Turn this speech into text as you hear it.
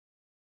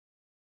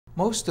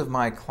Most of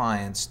my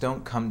clients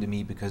don't come to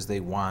me because they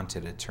want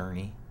an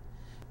attorney.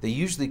 They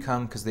usually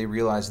come because they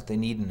realize that they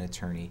need an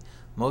attorney.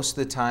 Most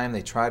of the time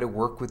they try to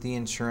work with the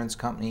insurance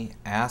company,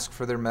 ask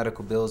for their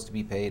medical bills to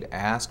be paid,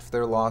 ask for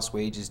their lost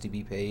wages to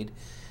be paid,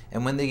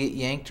 and when they get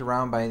yanked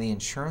around by the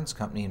insurance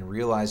company and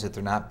realize that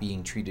they're not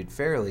being treated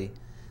fairly,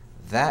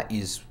 that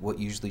is what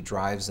usually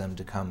drives them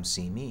to come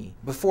see me.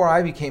 Before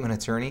I became an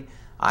attorney,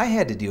 I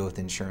had to deal with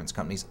insurance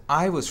companies.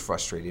 I was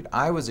frustrated,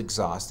 I was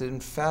exhausted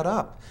and fed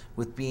up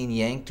with being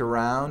yanked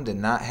around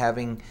and not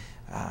having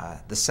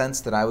the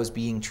sense that I was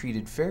being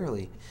treated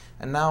fairly.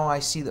 And now I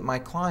see that my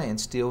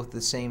clients deal with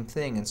the same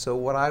thing, and so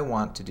what I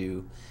want to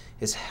do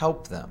is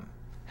help them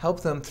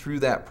through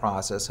that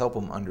process, help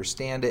them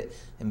understand it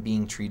and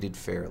being treated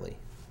fairly.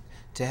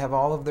 To have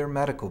all of their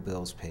medical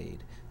bills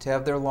paid, to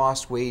have their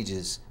lost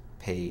wages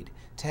paid,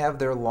 to have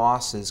their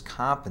losses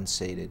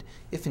compensated.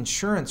 If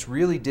insurance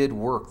really did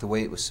work the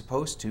way it was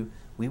supposed to,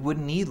 we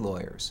wouldn't need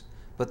lawyers.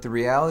 But the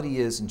reality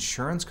is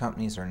insurance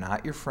companies are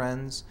not your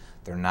friends.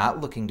 They're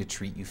not looking to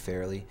treat you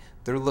fairly.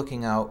 They're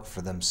looking out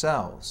for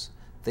themselves.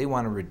 They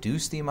want to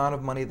reduce the amount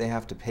of money they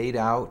have to pay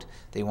out.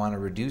 They want to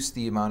reduce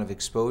the amount of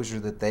exposure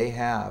that they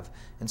have.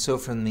 And so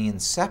from the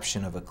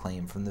inception of a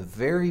claim, from the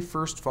very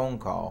first phone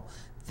call,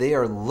 they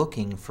are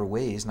looking for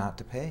ways not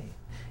to pay.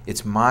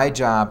 It's my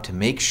job to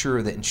make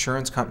sure that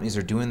insurance companies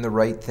are doing the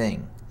right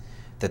thing,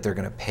 that they're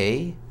going to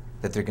pay,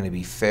 that they're going to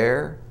be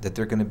fair, that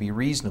they're going to be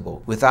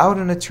reasonable. Without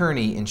an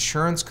attorney,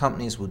 insurance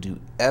companies will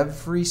do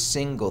every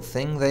single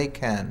thing they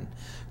can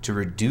to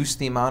reduce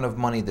the amount of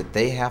money that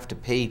they have to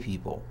pay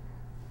people,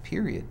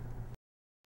 period.